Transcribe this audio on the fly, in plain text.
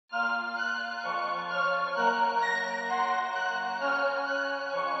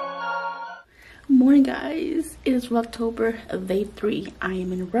morning, guys. It is Vlogtober of day 3. I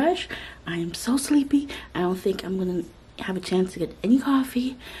am in a rush. I am so sleepy. I don't think I'm gonna have a chance to get any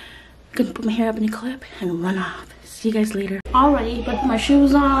coffee. I'm gonna put my hair up in a clip and run off. See you guys later. Alrighty, put my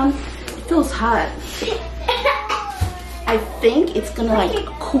shoes on. It feels hot. I think it's gonna like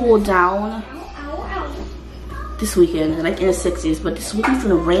cool down this weekend, like in the 60s, but this weekend's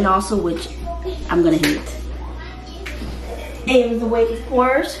gonna rain also, which I'm gonna hate. Ava's awake, of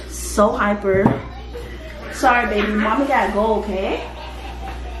course. So hyper. Sorry, baby. Mommy gotta go, okay?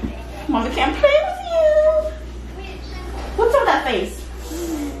 Mommy can't play with you. What's up with that face?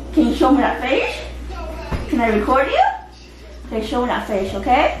 Can you show me that face? Can I record you? Okay, show me that face,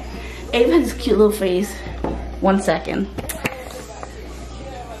 okay? Ava has this cute little face. 1 second.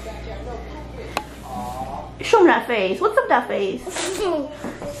 Show me that face. What's up with that face?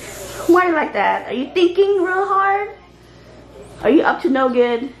 Why are you like that? Are you thinking real hard? Are you up to no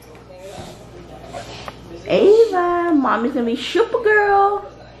good? Ava, mommy's gonna be Supergirl.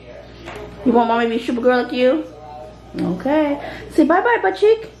 You want mommy to be Supergirl like you? Okay. Say bye-bye, butt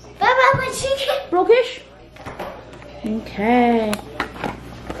cheek. Bye-bye, butt cheek. Brokish? Okay.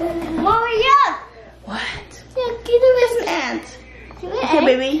 Mommy, yeah. What? Yeah, get an ant. Okay,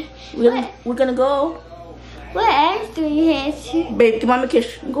 baby. We're gonna go. What ants do you have? Baby, give mommy a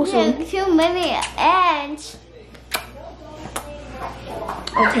kiss. Go soon. Too many ants.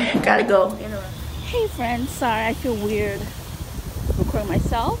 Okay, gotta go. Hey friends, sorry, I feel weird recording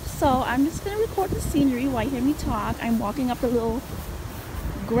myself, so I'm just gonna record the scenery while you hear me talk. I'm walking up the little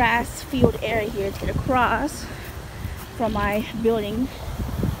grass field area here to get across from my building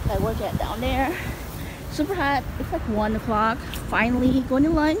that I work at down there. Super hot. It's like 1 o'clock. Finally going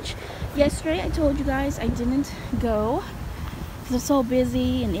to lunch. Yesterday I told you guys I didn't go because I'm so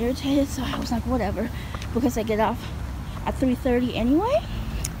busy and irritated, so I was like whatever, because I get off at 3:30 anyway.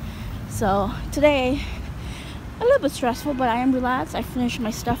 So today a little bit stressful, but I am relaxed. I finished my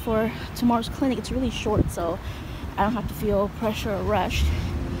stuff for tomorrow's clinic. It's really short, so I don't have to feel pressure or rushed.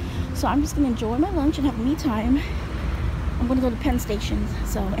 So I'm just gonna enjoy my lunch and have me time. I'm gonna go to Penn Station.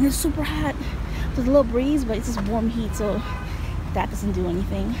 So, and it's super hot. There's a little breeze, but it's just warm heat, so that doesn't do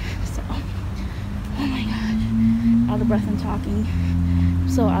anything. So, oh my god, out of breath and talking,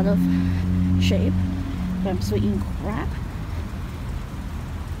 so out of shape, but I'm still eating crap.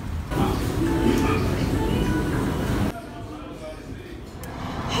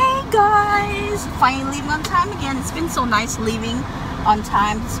 Hey guys, finally leaving on time again. It's been so nice leaving on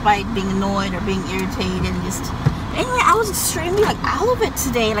time despite being annoyed or being irritated and just anyway. I was extremely like out of it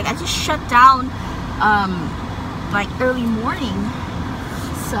today. Like I just shut down like early morning.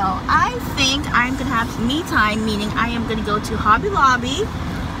 So I think I'm gonna have me time, meaning I am gonna go to Hobby Lobby.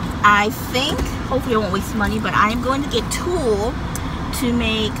 I think hopefully I won't waste money, but I am going to get tulle to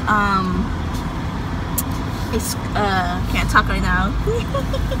make can't talk right now.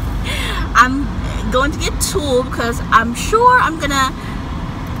 I'm going to get tulle because I'm sure I'm gonna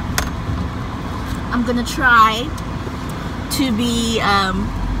try to be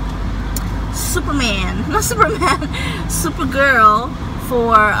Supergirl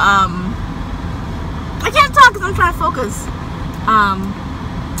for I can't talk because I'm trying to focus.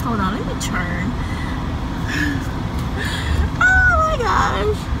 Hold on, let me turn. Oh my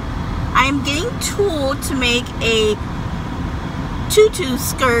gosh. I'm getting tulle to make a tutu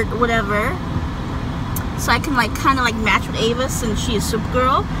skirt, whatever, so I can like kind of like match with Ava since she is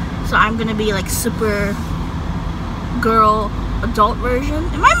Supergirl. So I'm gonna be like Supergirl adult version.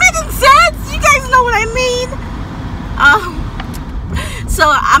 Am I making sense? You guys know what I mean.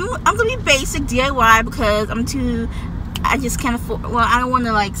 So I'm gonna be basic DIY because I just can't afford, well, I don't want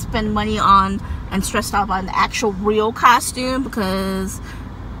to like spend money on and stressed out about an actual real costume because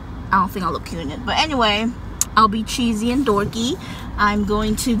I don't think I'll look cute in it. But anyway, I'll be cheesy and dorky. I'm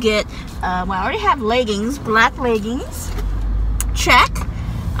going to get well, I already have leggings, black leggings, check.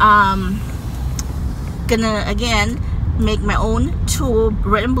 Gonna again make my own tulle,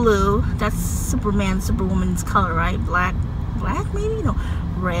 red and blue. That's Superman, Superwoman's color, right? Black maybe, no,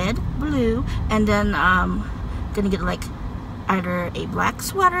 red, blue. And then gonna get like either a black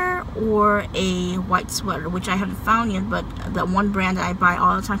sweater or a white sweater, which I haven't found yet, but the one brand that I buy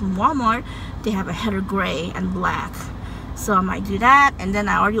all the time from Walmart, they have a heather gray and black, so I might do that. And then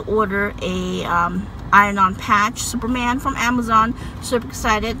I already ordered a iron-on patch Superman from Amazon. Super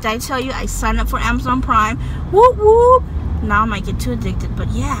excited. Did I tell you I signed up for Amazon Prime? Whoop whoop. Now I might get too addicted, but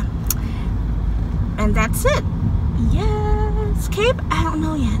yeah. And that's it. Yes, cape, I don't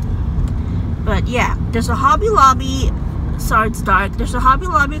know yet, but yeah, there's a Hobby Lobby. Sorry, it's dark. There's a Hobby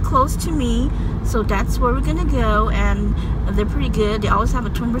Lobby close to me So that's where we're gonna go, and they're pretty good. They always have a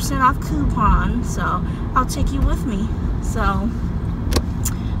 20% off coupon, so I'll take you with me. So,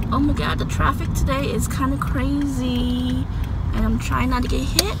 oh my god, the traffic today is kind of crazy, and I'm trying not to get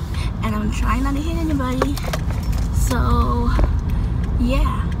hit, and I'm trying not to hit anybody. So,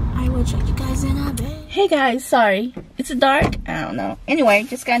 yeah, I will check you guys in a bit. Hey guys, sorry, it's dark. I don't know. Anyway,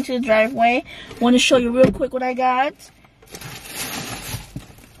 just got into the driveway. Want to show you real quick what I got.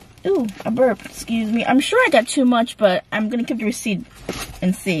 Ooh, a burp, excuse me. I'm sure I got too much, but I'm gonna keep the receipt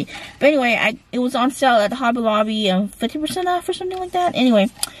and see. But anyway, it was on sale at Hobby Lobby, 50% off or something like that.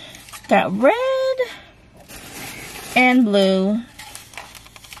 Anyway, got red and blue.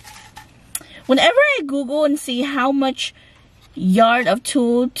 Whenever I Google and see how much yard of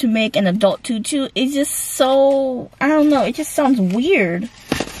tulle to make an adult tutu, it's just so, I don't know, it just sounds weird.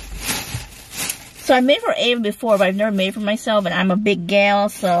 So I made for Ava before, but I've never made for myself, and I'm a big gal,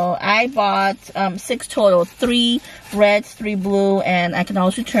 so I bought 6 total, 3 reds, 3 blue, and I can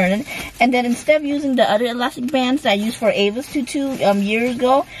always return it. And then instead of using the other elastic bands that I used for Ava's tutu years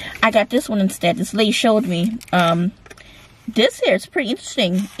ago, I got this one instead. This lady showed me. This here is pretty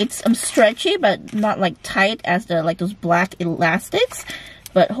interesting. It's stretchy, but not like tight as the those black elastics.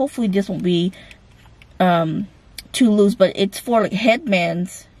 But hopefully this won't be too loose. But it's for like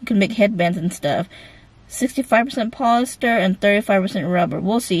headbands. You can make headbands and stuff. 65% polyester and 35% rubber.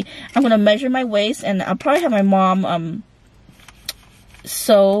 We'll see. I'm gonna measure my waist, and I'll probably have my mom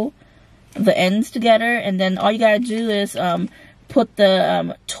sew the ends together, and then all you gotta do is put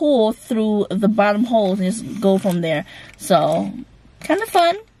the tulle through the bottom holes and just go from there. So, kind of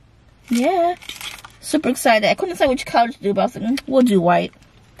fun. Yeah. Super excited. I couldn't decide which color to do, but I was like, we'll do white.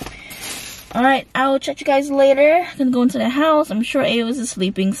 Alright, I will check you guys later. I'm gonna go into the house. I'm sure Ava's is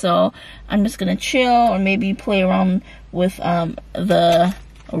sleeping, so I'm just gonna chill or maybe play around with the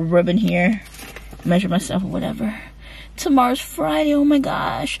ribbon here. Measure myself or whatever. Tomorrow's Friday, oh my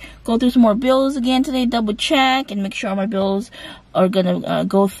gosh. Go through some more bills again today, double check, and make sure all my bills are gonna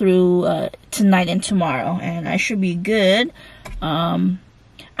go through tonight and tomorrow, and I should be good. I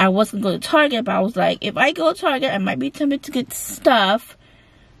was gonna go to Target, but I was like, if I go to Target, I might be tempted to get stuff,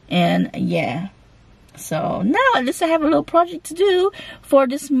 and yeah. So now at least I have a little project to do for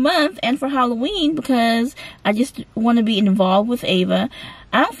this month and for Halloween, because I just want to be involved with Ava.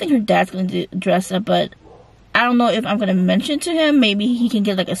 I don't think her dad's gonna dress up, but I don't know if I'm gonna mention to him. Maybe he can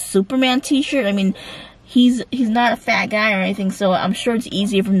get like a Superman t-shirt. I mean, he's not a fat guy or anything, so I'm sure it's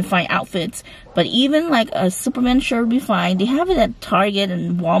easier for him to find outfits. But even like a Superman shirt would be fine. They have it at Target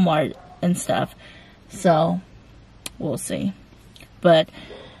and Walmart and stuff. So we'll see. But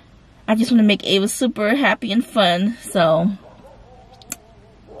I just want to make Ava super happy and fun. So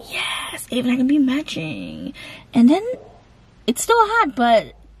yes, Ava and I can be matching. And then it's still hot,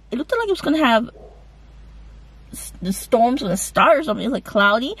 but it looked like it was gonna have the storms gonna start or something. It was like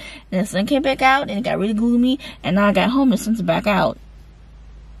cloudy, and the sun came back out, and it got really gloomy, and now I got home and the sun's back out.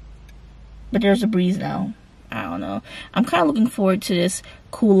 But there's a breeze now. I don't know. I'm kind of looking forward to this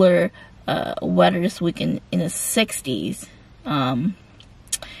cooler weather this weekend in the 60s.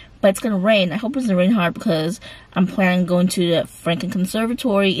 But it's gonna rain. I hope it doesn't rain hard, because I'm planning on going to the Franklin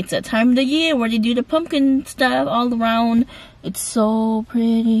Conservatory. It's that time of the year where they do the pumpkin stuff all around. It's so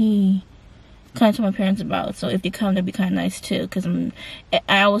pretty. Kind of told my parents about, so if they come, that'd be kind of nice too, because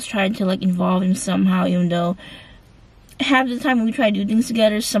I always try to like involve him somehow, even though half the time when we try to do things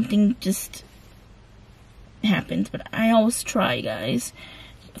together, something just happens. But I always try, guys,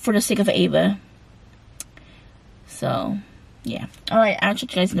 for the sake of Ava. So yeah. Alright, I'll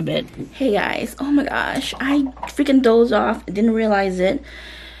check you guys in a bit. Hey guys, oh my gosh, I freaking dozed off. I didn't realize it.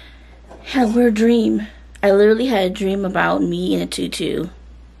 Had a weird dream. I literally had a dream about me in a tutu.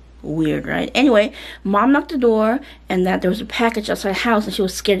 Weird, right? Anyway, Mom knocked the door, and that there was a package outside the house, and she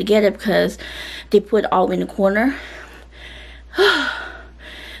was scared to get it because they put it all the way in the corner.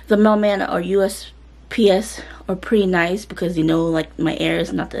 The mailman or USPS are pretty nice, because they know like my area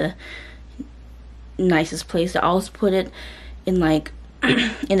is not the nicest place. They always put it in like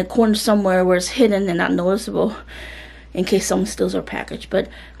in a corner somewhere where it's hidden and not noticeable, in case someone steals our package. But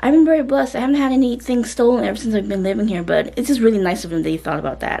I've been very blessed. I haven't had anything stolen ever since I've been living here, but it's just really nice of them that they thought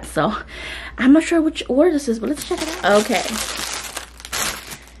about that. So I'm not sure which order this is, but let's check it out. Okay.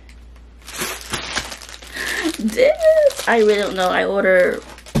 This, I really don't know. I ordered,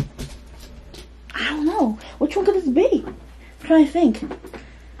 I don't know. Which one could this be? I'm trying to think.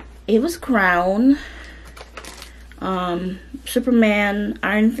 It was crown. Superman,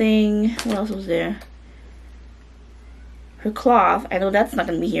 iron thing. What else was there? Her cloth. I know that's not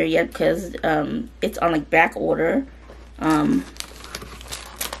gonna be here yet, because it's on like back order. I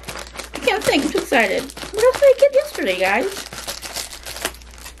can't can't think. I'm too excited. What else did I get yesterday, guys?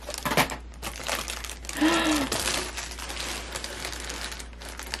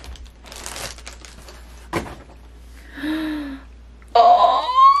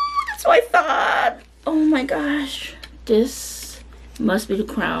 Oh, that's what I thought. Oh my gosh. This must be the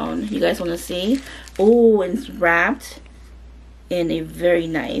crown. You guys want to see? Oh, and it's wrapped in a very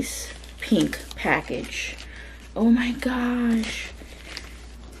nice pink package. Oh my gosh.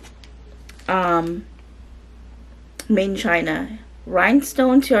 Made in China.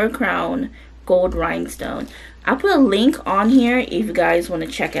 Rhinestone tiara crown, gold rhinestone. I'll put a link on here if you guys want to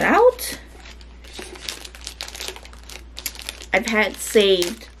check it out. I've had it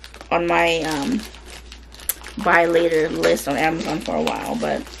saved on my buy later list on Amazon for a while,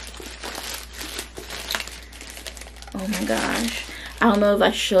 but oh my gosh. I don't know if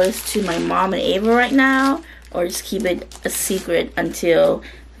I show this to my mom and Ava right now or just keep it a secret until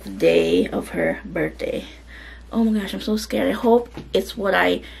the day of her birthday. Oh my gosh, I'm so scared. I hope it's what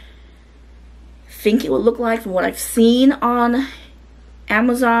I think it would look like from what I've seen on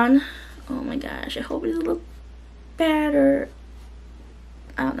Amazon. Oh my gosh, I hope it doesn't look bad or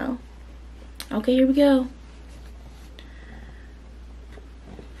I don't know. Okay, here we go.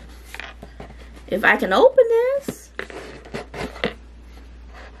 If I can open this.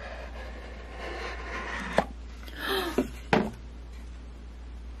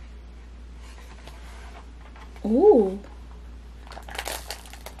 Ooh.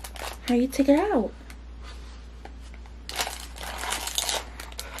 How do you take it out?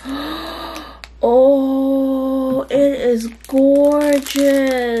 Oh, it is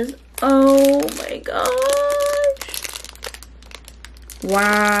gorgeous. Oh my gosh.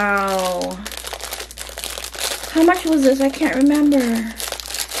 Wow. How much was this? I can't remember.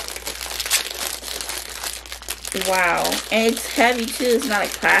 Wow. And it's heavy too. It's not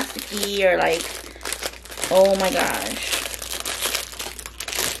like plasticky or like, oh my gosh.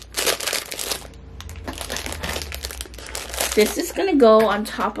 This is gonna go on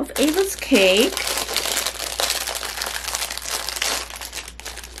top of Ava's cake.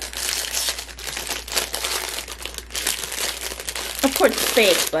 Of course it's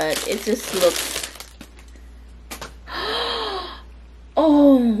fake, but it just looks...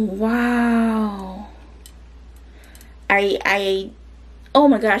 Oh, wow. Oh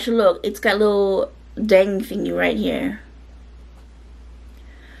my gosh, look. It's got a little dang thingy right here.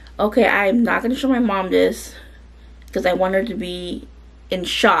 Okay, I'm not gonna show my mom this because I want her to be in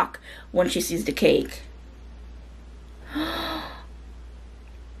shock when she sees the cake. I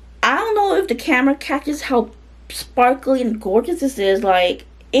don't know if the camera catches how sparkly and gorgeous this is. Like,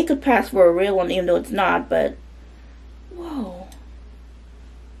 it could pass for a real one even though it's not, but whoa.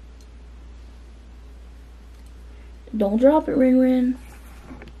 Don't drop it, Rin Rin.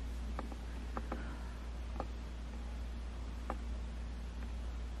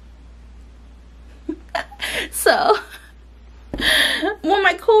 So, one of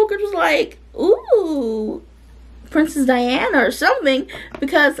my coworkers was like, ooh, Princess Diana or something,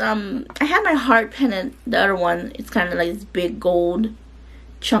 because I had my heart pendant, the other one, it's kind of like this big gold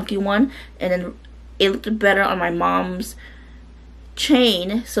chunky one, and then it looked better on my mom's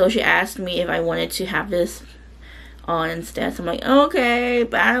chain, so she asked me if I wanted to have this on instead. So I'm like, okay,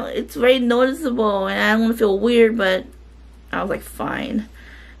 but it's very noticeable and I don't want to feel weird, but I was like, fine.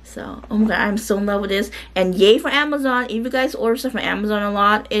 So, oh my god, I'm so in love with this. And yay for Amazon. If you guys order stuff from Amazon a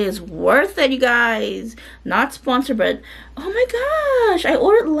lot, it is worth it, you guys. Not sponsored, but oh my gosh, I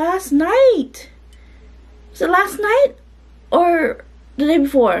ordered last night. Was it last night or the day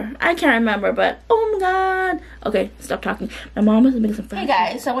before? I can't remember, but oh my god. Okay, stop talking. My mom is making some friends.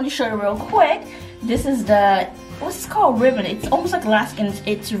 Hey guys, so I want to show you real quick. This is the, what's it called, ribbon. It's almost like elastic and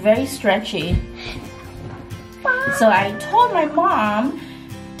it's very stretchy. So I told my mom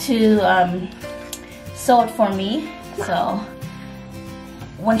to sew it for me. So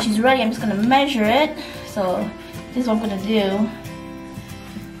when she's ready, I'm just gonna measure it. So this is what I'm gonna do.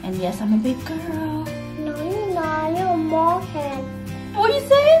 And yes, I'm a big girl. No, you're not. You're a market. What do you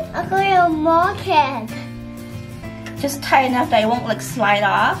say? I'm going to a market. Just tight enough that it won't like slide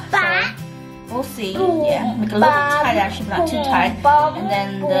off. So we'll see. Yeah, make it a little bit tight actually, but not too tight. And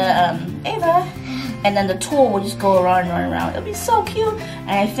then the Ava. And then the tool will just go around and run around. It'll be so cute.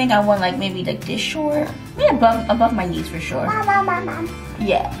 And I think I want like maybe like this short. Maybe above my knees for sure.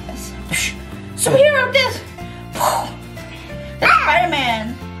 Yes. Superhero this. That's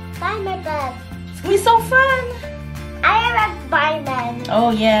Spider-Man. Spider-Man. It's gonna be so fun. I am a Spider-Man. Oh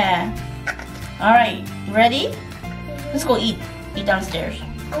yeah. Alright, ready? Let's go eat. Eat downstairs.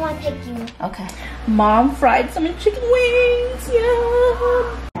 I want to take you. Okay. Mom fried some chicken wings.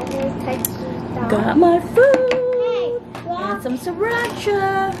 Yeah. I'm going to take Got my food. And some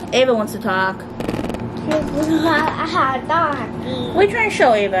sriracha. Ava wants to talk. Doggy. What are you trying to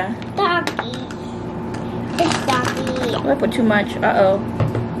show, Ava? Doggy. It's doggy. I put too much. Uh-oh.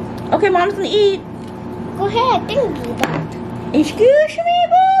 Okay, Mom's gonna eat. Go ahead, think about it. Excuse me,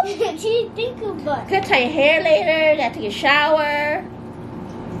 boo. She think about it. Gotta tie your hair later. Gotta take a shower.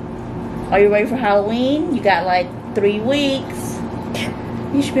 Are you ready for Halloween? You got like 3 weeks.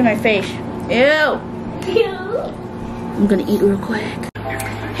 You should be my face. Ew. I'm gonna eat real quick.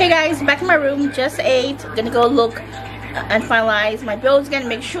 Hey guys, back in my room. Just ate. Gonna go look and finalize my bills again.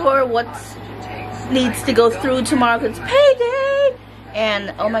 Make sure what needs to go through tomorrow because it's payday.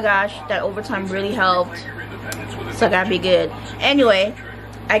 And oh my gosh, that overtime really helped. So I gotta be good. Anyway,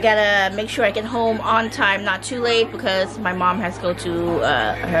 I gotta make sure I get home on time, not too late, because my mom has to go to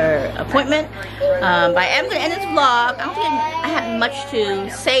her appointment. But I am gonna end this vlog. I don't think I had much to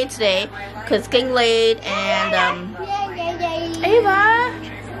say today because it's getting late. And Ava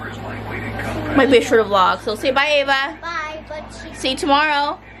might be a shorter vlog. So say bye, Ava. Bye, but See you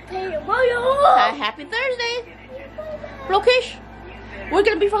tomorrow. Happy Thursday. Lokish, we're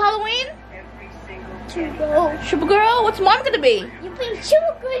gonna be for Halloween. Super girl, what's mom gonna be? You play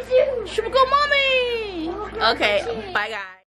Super Girl too. Super girl mommy. Okay, bye guys.